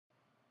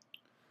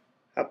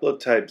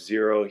Haplotype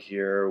 0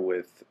 here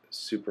with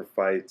Super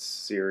Fights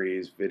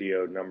series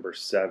video number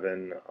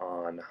 7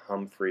 on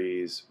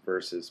Humphries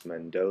versus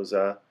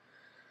Mendoza.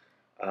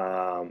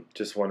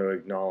 Just want to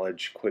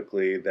acknowledge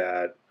quickly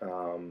that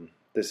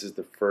this is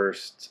the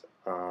first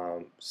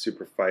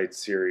Super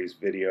Fights series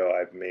video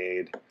I've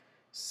made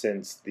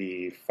since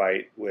the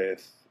fight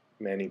with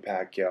Manny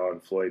Pacquiao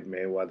and Floyd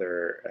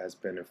Mayweather has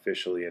been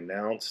officially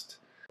announced.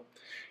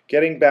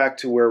 Getting back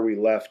to where we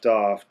left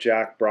off,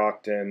 Jack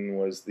Brockton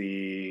was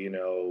the,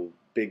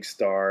 big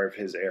star of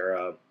his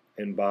era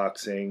in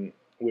boxing,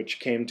 which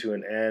came to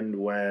an end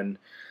when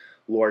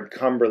Lord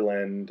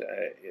Cumberland,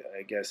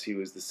 I guess he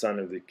was the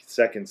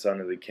second son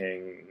of the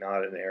king,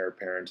 not an heir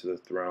apparent to the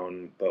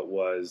throne, but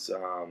was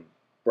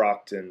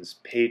Brockton's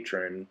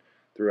patron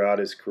throughout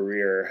his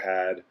career,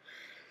 had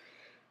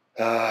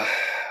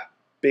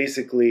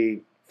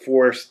basically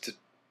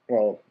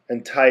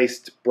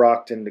enticed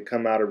Brockton to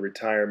come out of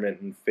retirement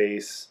and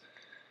face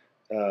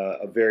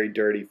a very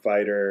dirty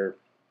fighter.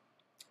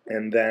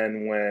 And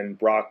then when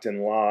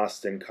Brockton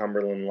lost and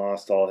Cumberland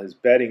lost all his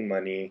betting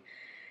money,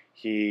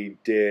 he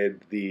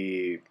did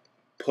the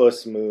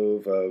puss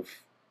move of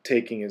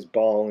taking his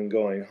ball and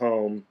going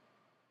home,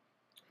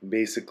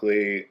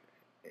 basically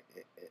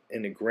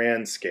in a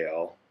grand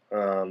scale.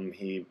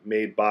 He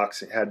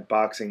had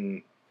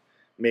boxing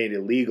made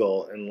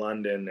illegal in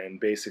London, and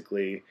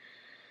basically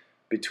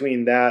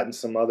between that and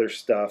some other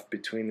stuff,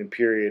 between the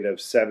period of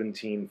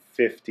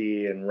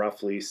 1750 and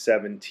roughly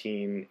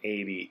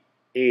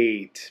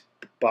 1788,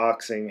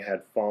 boxing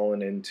had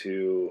fallen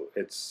into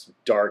its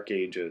dark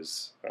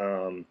ages.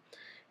 It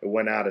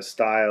went out of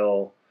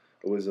style,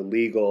 it was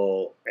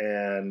illegal,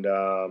 and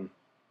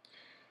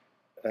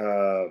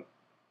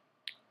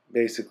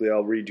basically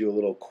I'll read you a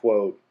little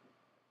quote.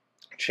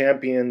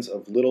 Champions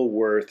of little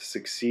worth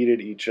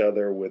succeeded each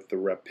other with the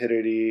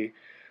rapidity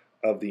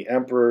of the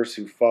emperors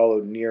who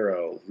followed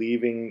Nero,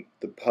 leaving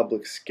the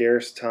public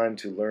scarce time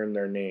to learn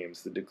their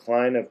names. The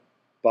decline of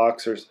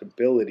boxers'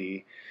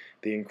 ability,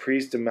 the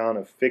increased amount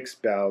of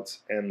fixed bouts,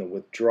 and the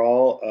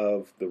withdrawal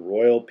of the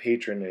royal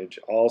patronage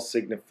all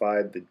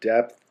signified the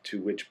depth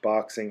to which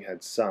boxing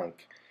had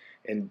sunk.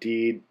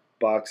 Indeed,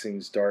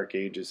 boxing's dark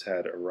ages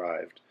had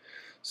arrived.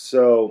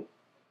 So,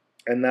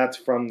 and that's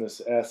from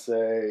this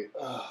essay.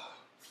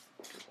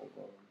 Hold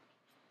on.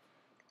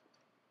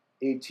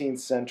 18th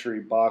Century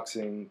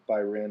Boxing by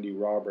Randy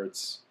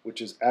Roberts,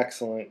 which is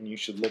excellent, and you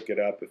should look it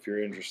up if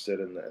you're interested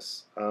in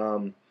this.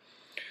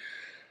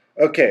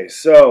 Okay,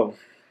 so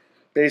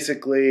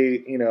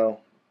basically,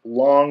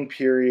 long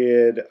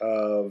period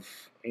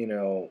of,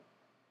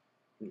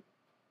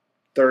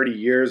 30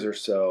 years or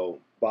so,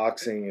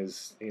 boxing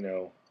is,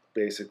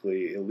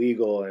 basically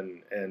illegal,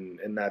 and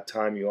in that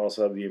time you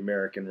also have the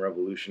American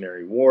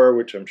Revolutionary War,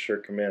 which I'm sure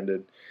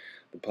commanded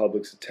the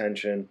public's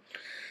attention.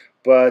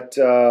 But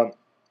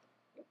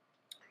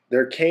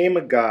there came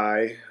a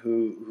guy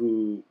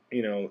who,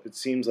 it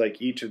seems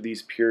like each of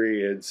these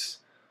periods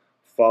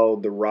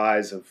followed the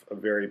rise of a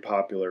very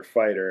popular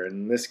fighter.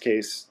 And in this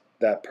case,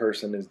 that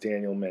person is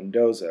Daniel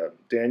Mendoza.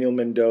 Daniel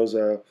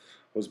Mendoza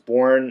was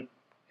born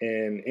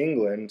in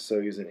England,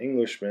 so he's an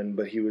Englishman,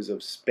 but he was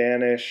of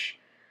Spanish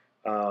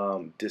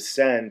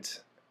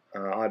descent,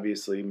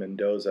 obviously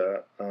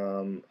Mendoza,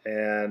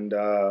 and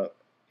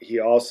he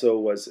also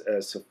was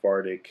a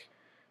Sephardic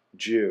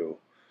Jew.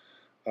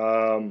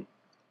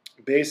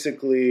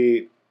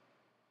 Basically,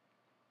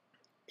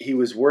 he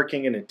was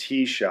working in a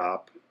tea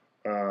shop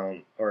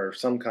or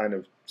some kind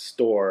of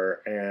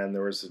store, and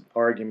there was an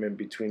argument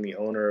between the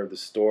owner of the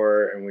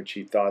store, in which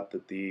he thought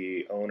that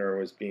the owner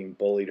was being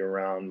bullied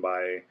around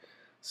by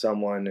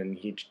someone, and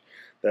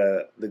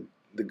the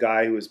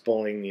guy who was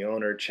bullying the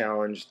owner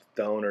challenged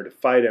the owner to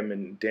fight him,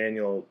 and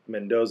Daniel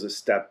Mendoza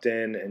stepped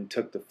in and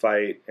took the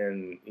fight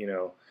and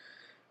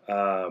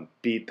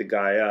beat the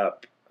guy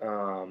up,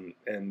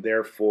 and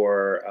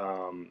therefore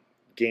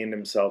gained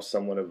himself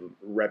somewhat of a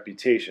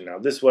reputation. Now,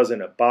 this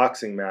wasn't a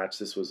boxing match,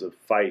 this was a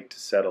fight to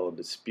settle a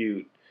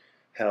dispute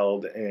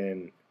held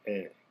in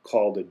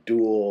called a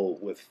duel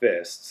with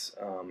fists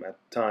at the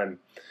time.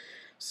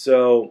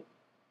 So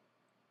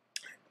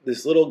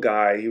this little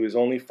guy, he was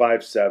only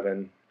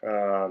 5'7",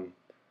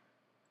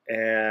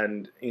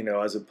 and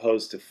as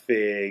opposed to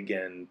Fig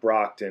and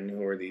Brockton,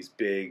 who are these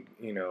big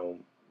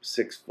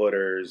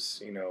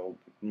 6-footers,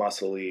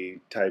 muscly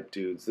type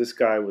dudes. This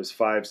guy was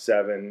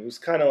 5'7". He was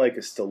kind of like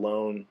a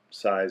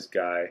Stallone-sized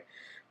guy,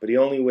 but he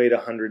only weighed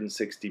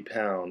 160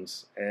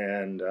 pounds,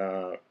 and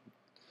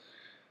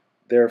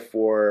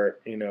therefore,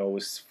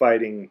 was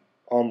fighting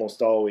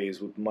almost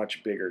always with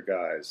much bigger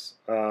guys.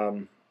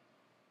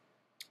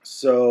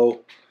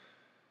 So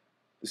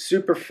the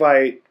super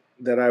fight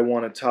that I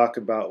want to talk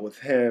about with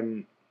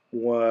him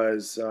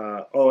was,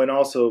 and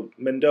also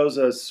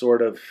Mendoza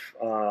sort of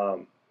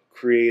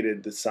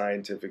created the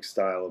scientific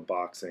style of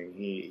boxing.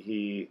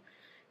 He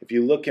if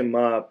you look him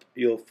up,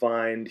 you'll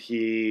find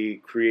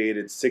he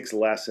created 6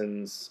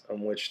 lessons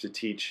on which to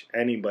teach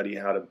anybody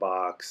how to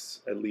box,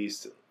 at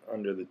least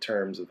under the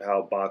terms of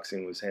how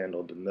boxing was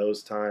handled in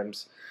those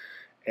times.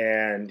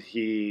 And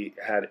he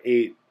had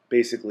 8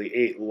 basically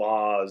 8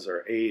 laws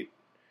or 8,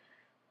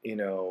 you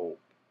know,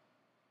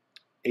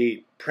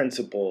 8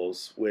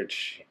 principles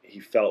which he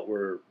felt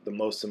were the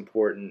most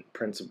important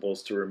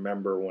principles to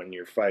remember when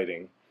you're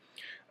fighting.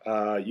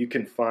 You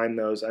can find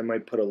those. I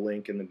might put a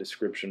link in the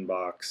description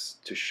box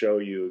to show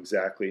you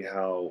exactly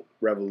how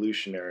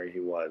revolutionary he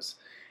was.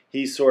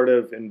 He sort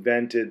of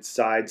invented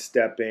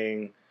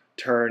sidestepping,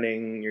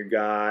 turning your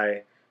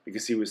guy.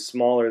 Because he was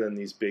smaller than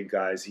these big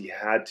guys, he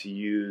had to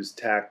use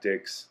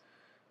tactics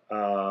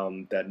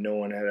that no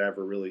one had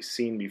ever really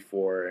seen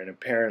before. And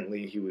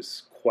apparently he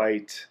was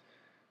quite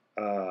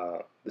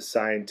the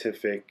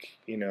scientific,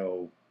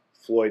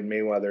 Floyd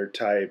Mayweather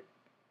type,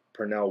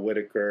 Pernell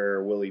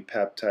Whitaker, Willie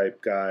Pep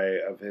type guy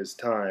of his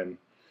time,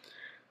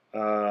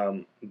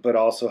 but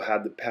also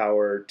had the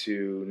power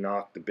to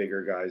knock the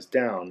bigger guys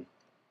down.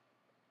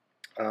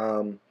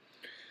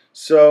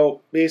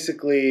 So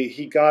basically,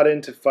 he got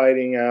into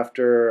fighting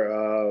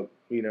after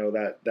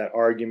that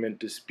argument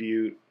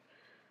dispute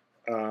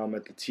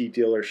at the tea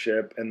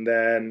dealership, and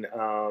then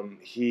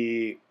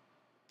he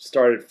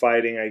started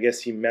fighting. I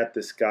guess he met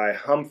this guy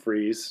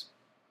Humphries,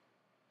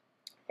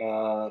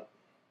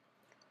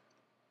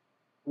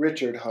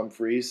 Richard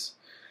Humphries,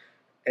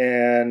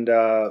 and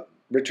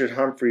Richard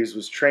Humphries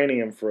was training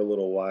him for a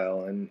little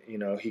while, and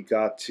he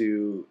got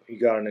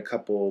in a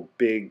couple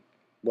big,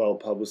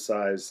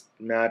 well-publicized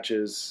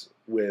matches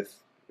with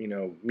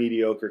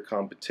mediocre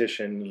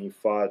competition. He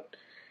fought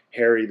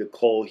Harry the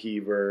Coal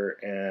Heaver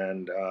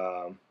and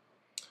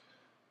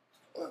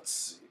let's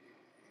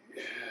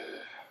see,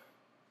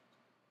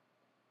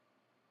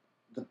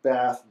 the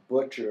Bath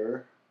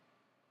Butcher.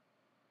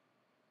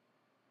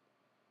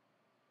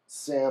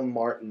 Sam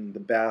Martin, the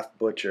Bath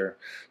Butcher.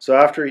 So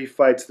after he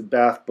fights the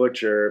Bath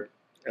Butcher,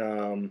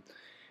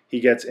 he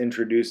gets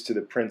introduced to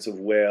the Prince of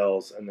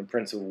Wales, and the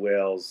Prince of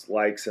Wales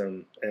likes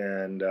him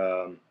and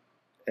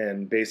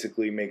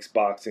basically makes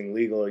boxing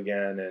legal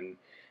again. And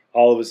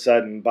all of a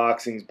sudden,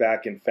 boxing's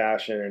back in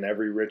fashion, and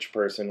every rich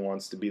person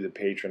wants to be the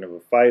patron of a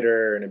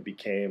fighter, and it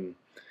became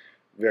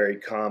very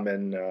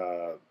common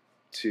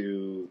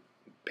to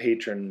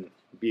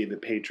be the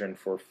patron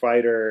for a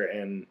fighter,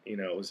 and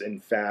it was in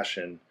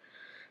fashion.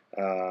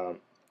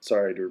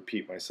 Sorry to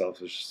repeat myself,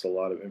 there's just a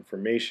lot of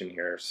information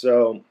here.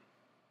 So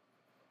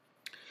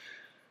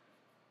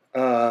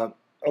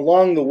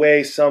along the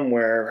way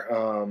somewhere,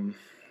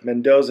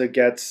 Mendoza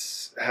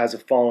has a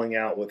falling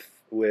out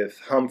with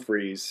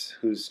Humphries,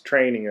 who's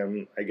training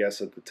him, I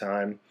guess, at the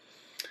time,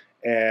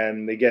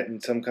 and they get in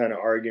some kind of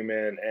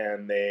argument,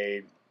 and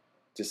they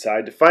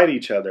decide to fight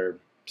each other.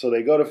 So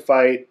they go to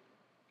fight.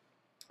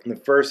 In the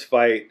first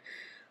fight,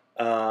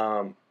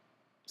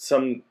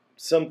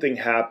 something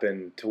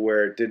happened to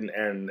where it didn't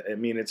end. I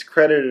mean, it's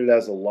credited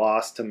as a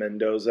loss to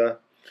Mendoza,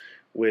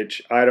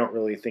 which I don't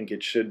really think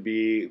it should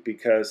be,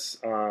 because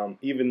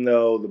even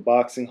though the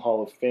Boxing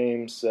Hall of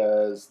Fame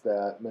says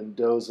that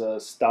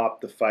Mendoza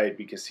stopped the fight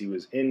because he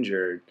was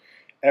injured,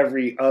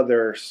 every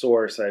other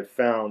source I've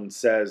found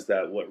says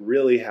that what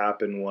really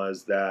happened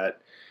was that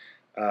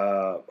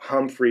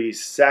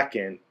Humphries'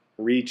 second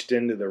reached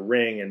into the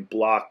ring and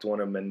blocked one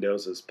of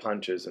Mendoza's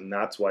punches, and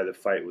that's why the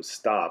fight was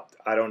stopped.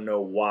 I don't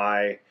know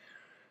why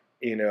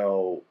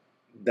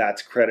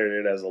that's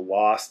credited as a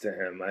loss to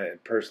him.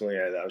 Personally,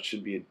 that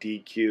should be a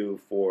DQ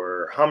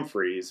for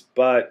Humphries,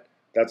 but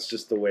that's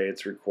just the way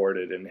it's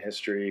recorded in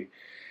history.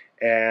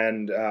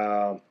 And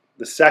the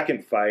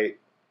second fight,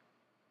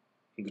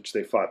 which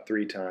they fought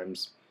 3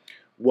 times,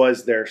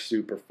 was their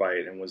super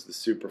fight, and was the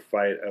super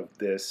fight of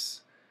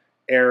this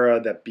era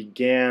that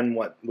began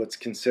what's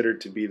considered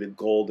to be the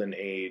golden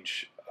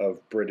age of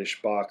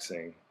British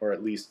boxing, or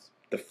at least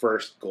the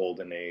first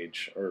golden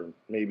age, or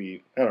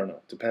maybe, I don't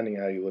know, depending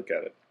how you look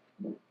at it.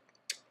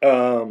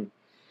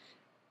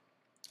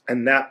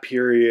 And that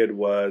period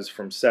was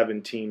from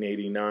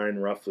 1789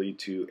 roughly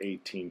to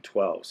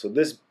 1812. So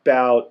this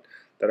bout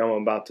that I'm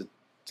about to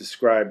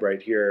describe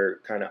right here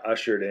kind of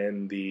ushered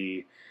in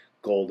the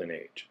golden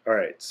age. All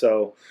right,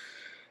 so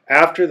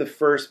after the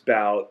first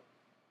bout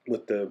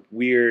with the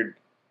weird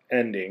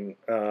ending,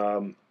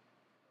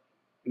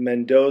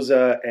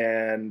 Mendoza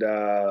and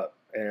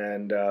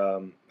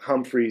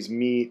Humphries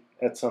meet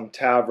at some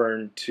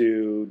tavern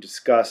to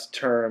discuss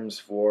terms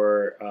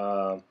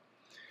for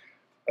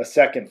a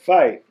second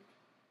fight,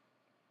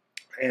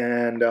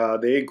 and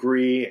they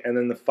agree, and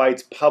then the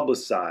fight's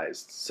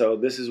publicized. So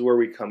this is where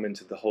we come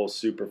into the whole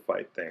super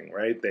fight thing,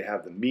 right? They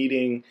have the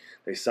meeting,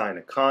 they sign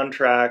a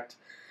contract,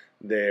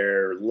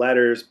 there are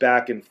letters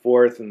back and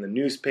forth in the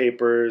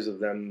newspapers of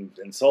them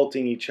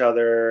insulting each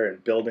other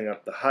and building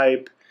up the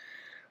hype,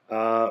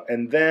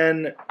 and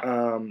then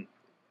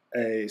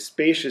a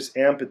spacious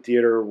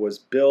amphitheater was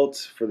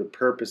built for the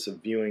purpose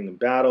of viewing the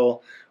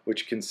battle,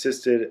 which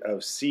consisted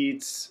of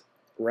seats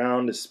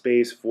round a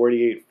space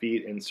 48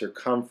 feet in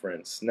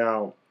circumference.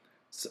 Now,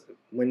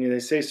 when they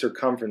say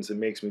circumference, it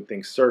makes me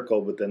think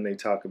circle, but then they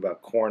talk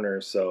about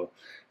corners, so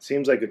it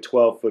seems like a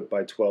 12-foot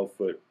by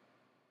 12-foot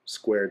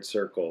squared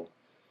circle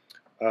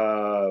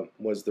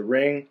was the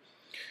ring.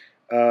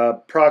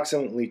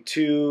 approximately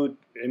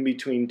in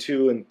between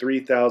 2,000 and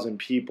 3,000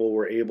 people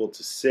were able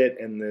to sit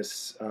in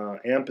this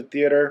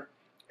amphitheater,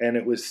 and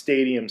it was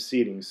stadium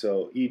seating,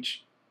 so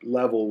each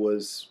level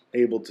was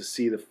able to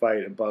see the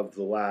fight above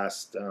the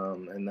last,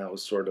 and that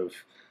was sort of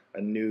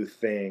a new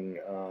thing.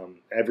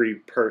 Every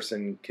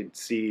person could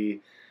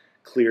see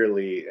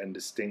clearly and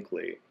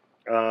distinctly.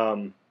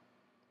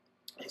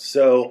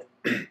 So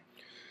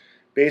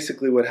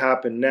basically what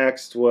happened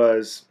next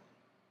was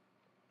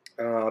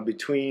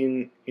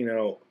between,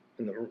 in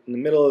the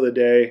middle of the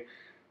day,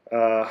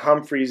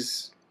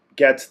 Humphries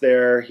gets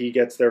there. He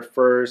gets there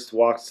first,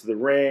 walks to the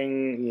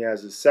ring. He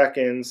has his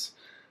seconds.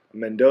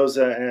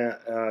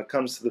 Mendoza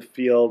comes to the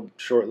field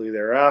shortly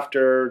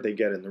thereafter. They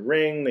get in the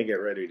ring. They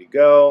get ready to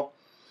go.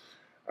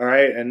 All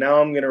right, and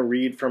now I'm going to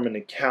read from an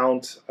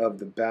account of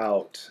the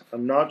bout.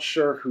 I'm not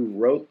sure who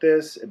wrote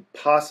this. It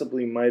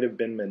possibly might have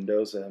been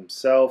Mendoza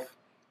himself,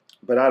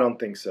 but I don't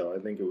think so. I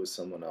think it was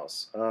someone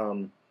else.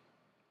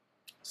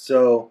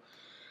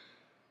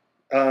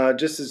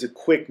 Just as a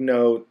quick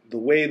note, the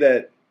way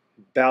that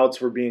bouts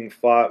were being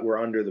fought were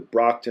under the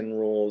Brockton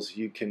rules.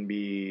 You can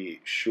be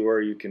sure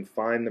you can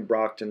find the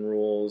Brockton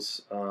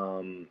rules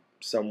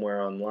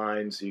somewhere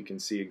online, so you can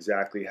see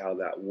exactly how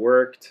that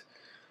worked.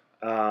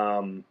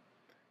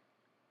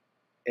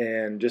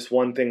 And just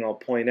one thing I'll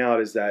point out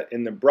is that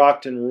in the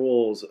Brockton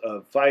rules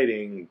of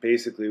fighting,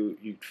 basically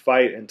you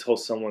fight until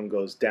someone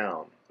goes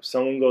down. If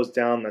someone goes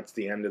down, that's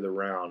the end of the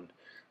round.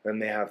 Then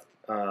they have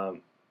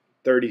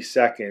 30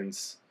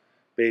 seconds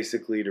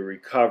basically to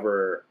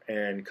recover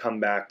and come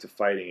back to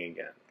fighting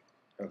again.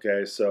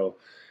 Okay, so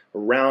a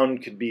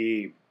round could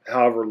be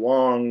however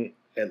long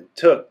it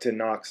took to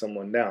knock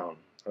someone down,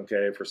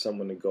 okay, for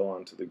someone to go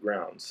onto the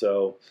ground.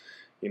 So,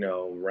 a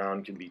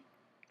round could be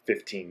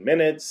 15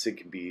 minutes, it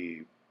could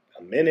be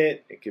a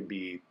minute, it could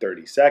be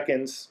 30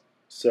 seconds.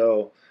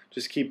 So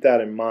just keep that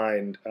in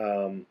mind.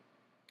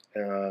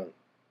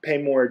 Pay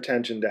more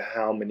attention to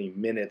how many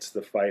minutes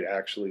the fight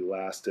actually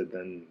lasted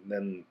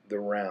than the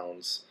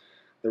rounds.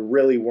 There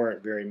really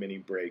weren't very many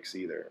breaks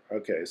either.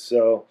 Okay,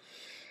 so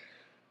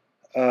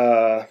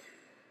okay.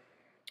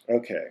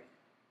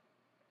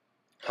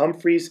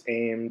 Humphries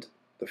aimed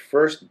the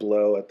first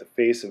blow at the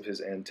face of his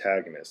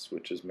antagonist,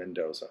 which is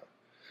Mendoza.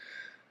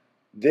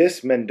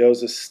 This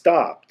Mendoza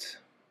stopped,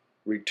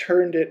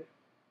 returned it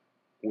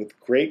with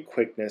great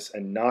quickness,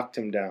 and knocked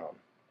him down.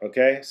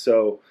 Okay,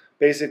 so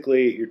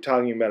basically you're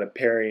talking about a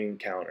parrying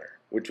counter,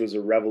 which was a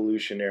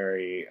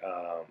revolutionary,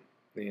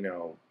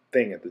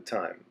 thing at the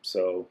time.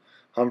 So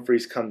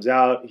Humphries comes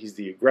out, he's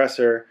the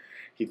aggressor,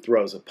 he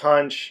throws a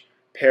punch,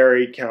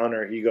 parry,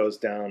 counter, he goes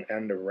down,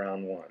 end of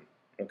round one.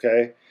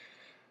 Okay,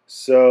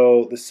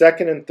 so the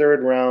second and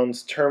third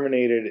rounds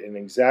terminated in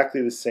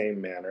exactly the same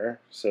manner.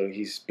 So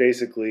he's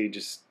basically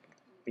just,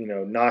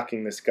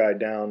 knocking this guy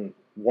down,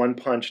 one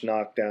punch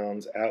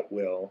knockdowns at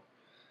will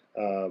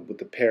with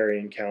the parry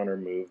and counter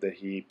move that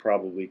he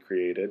probably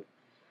created.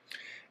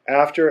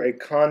 After a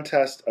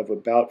contest of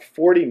about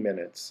 40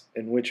 minutes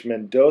in which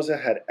Mendoza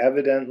had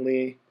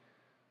evidently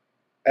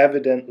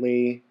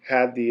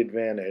had the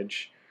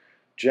advantage,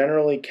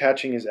 generally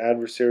catching his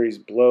adversary's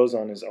blows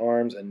on his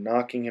arms and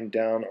knocking him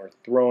down or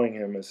throwing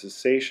him, a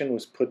cessation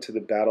was put to the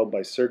battle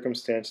by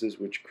circumstances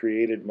which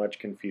created much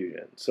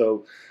confusion.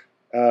 So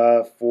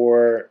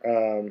for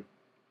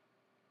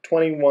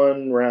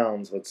 21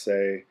 rounds, let's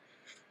say,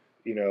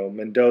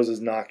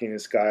 Mendoza's knocking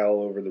this guy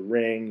all over the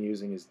ring,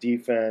 using his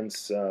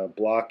defense,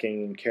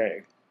 blocking and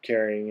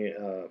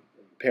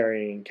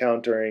parrying,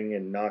 countering,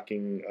 and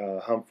knocking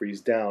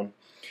Humphries down.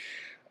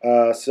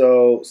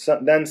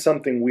 Then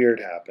something weird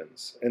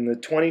happens. In the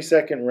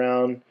 22nd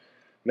round,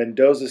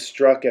 Mendoza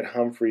struck at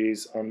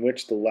Humphries, on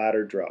which the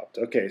latter dropped.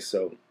 Okay,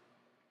 so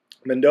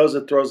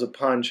Mendoza throws a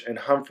punch and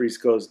Humphries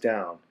goes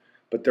down.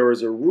 But there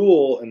was a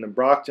rule in the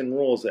Brockton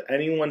rules that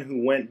anyone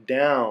who went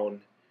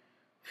down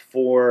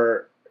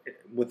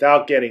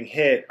without getting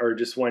hit or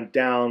just went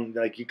down,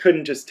 like, you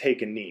couldn't just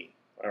take a knee,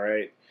 all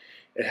right?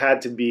 It had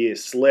to be a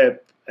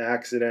slip,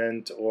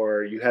 accident,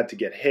 or you had to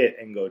get hit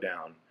and go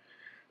down.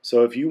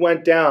 So if you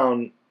went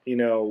down,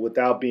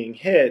 without being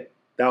hit,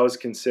 that was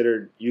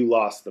considered you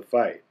lost the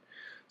fight.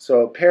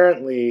 So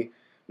apparently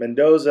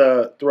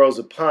Mendoza throws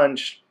a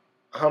punch,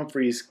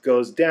 Humphries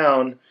goes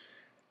down,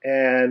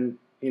 and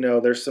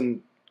there's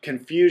some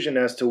confusion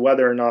as to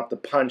whether or not the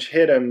punch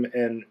hit him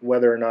and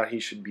whether or not he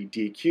should be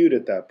DQ'd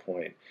at that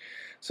point.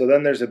 So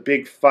then there's a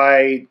big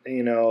fight,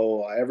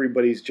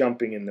 everybody's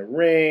jumping in the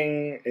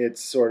ring.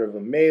 It's sort of a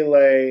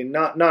melee,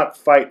 not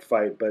fight,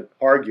 but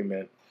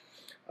argument,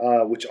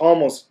 which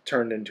almost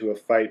turned into a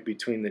fight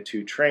between the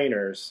two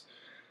trainers.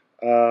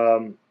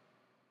 And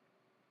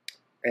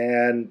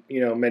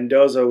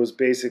Mendoza was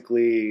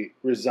basically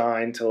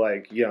resigned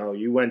to,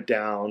 you went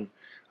down.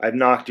 I've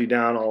knocked you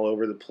down all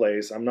over the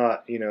place. I'm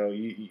not,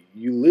 you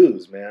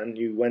lose, man.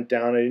 You went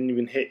down, I didn't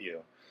even hit you.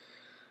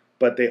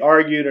 But they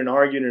argued and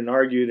argued and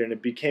argued, and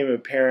it became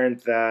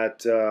apparent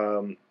that,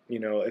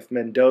 if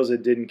Mendoza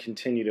didn't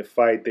continue to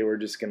fight, they were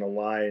just going to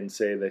lie and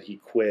say that he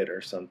quit or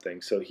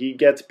something. So he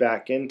gets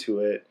back into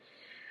it.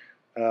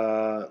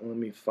 Let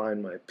me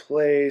find my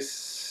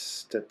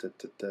place. Da, da,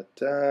 da,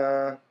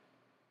 da,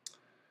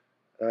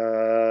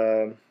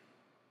 da.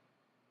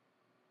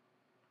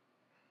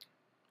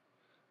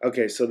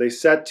 Okay, so they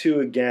set two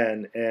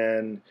again,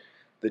 and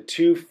the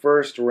two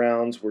first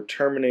rounds were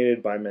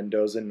terminated by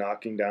Mendoza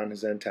knocking down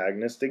his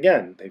antagonist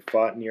again. They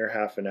fought near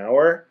half an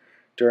hour,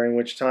 during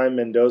which time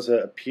Mendoza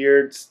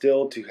appeared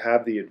still to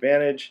have the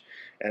advantage,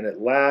 and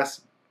at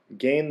last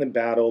gained the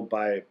battle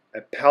by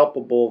a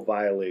palpable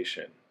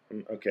violation.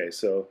 Okay,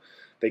 so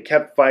they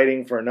kept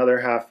fighting for another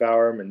half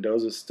hour.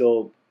 Mendoza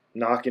still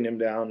knocking him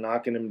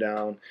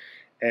down,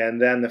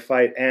 and then the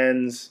fight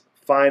ends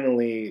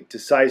finally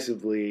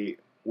decisively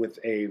with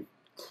a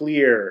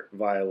clear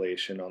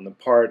violation on the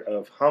part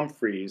of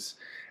Humphries.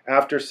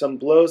 After some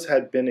blows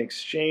had been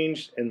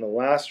exchanged in the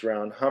last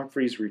round,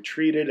 Humphries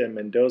retreated and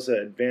Mendoza,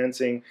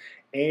 advancing,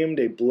 aimed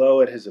a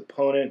blow at his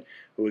opponent,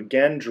 who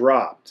again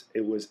dropped.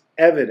 It was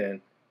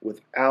evident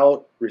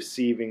without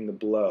receiving the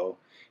blow.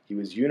 He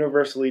was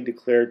universally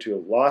declared to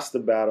have lost the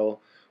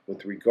battle.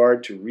 With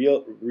regard to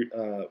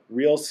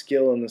real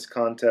skill in this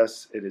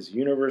contest, it is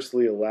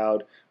universally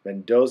allowed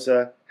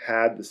Mendoza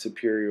had the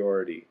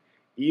superiority.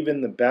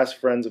 Even the best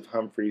friends of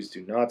Humphries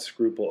do not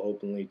scruple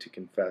openly to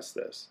confess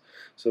this.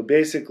 So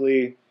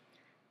basically,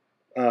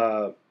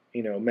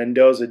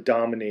 Mendoza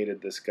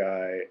dominated this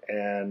guy,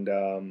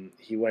 and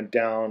he went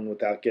down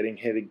without getting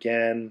hit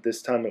again.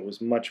 This time it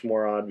was much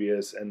more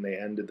obvious, and they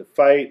ended the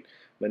fight.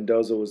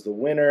 Mendoza was the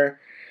winner.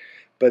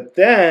 But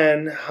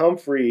then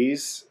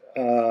Humphries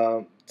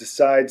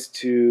decides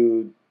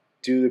to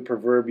do the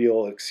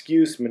proverbial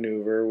excuse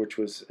maneuver, which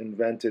was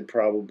invented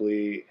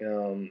probably,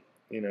 in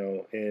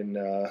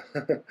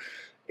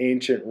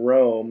ancient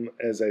Rome,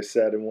 as I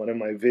said in one of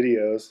my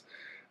videos.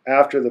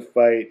 After the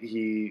fight,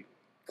 he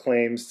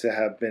claims to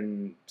have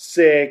been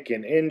sick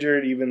and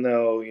injured, even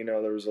though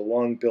there was a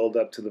long build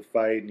up to the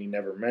fight, and he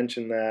never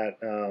mentioned that.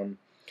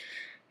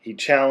 He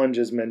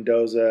challenges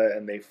Mendoza,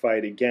 and they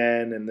fight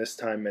again, and this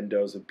time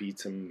Mendoza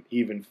beats him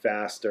even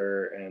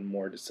faster and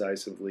more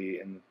decisively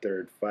in the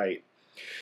third fight.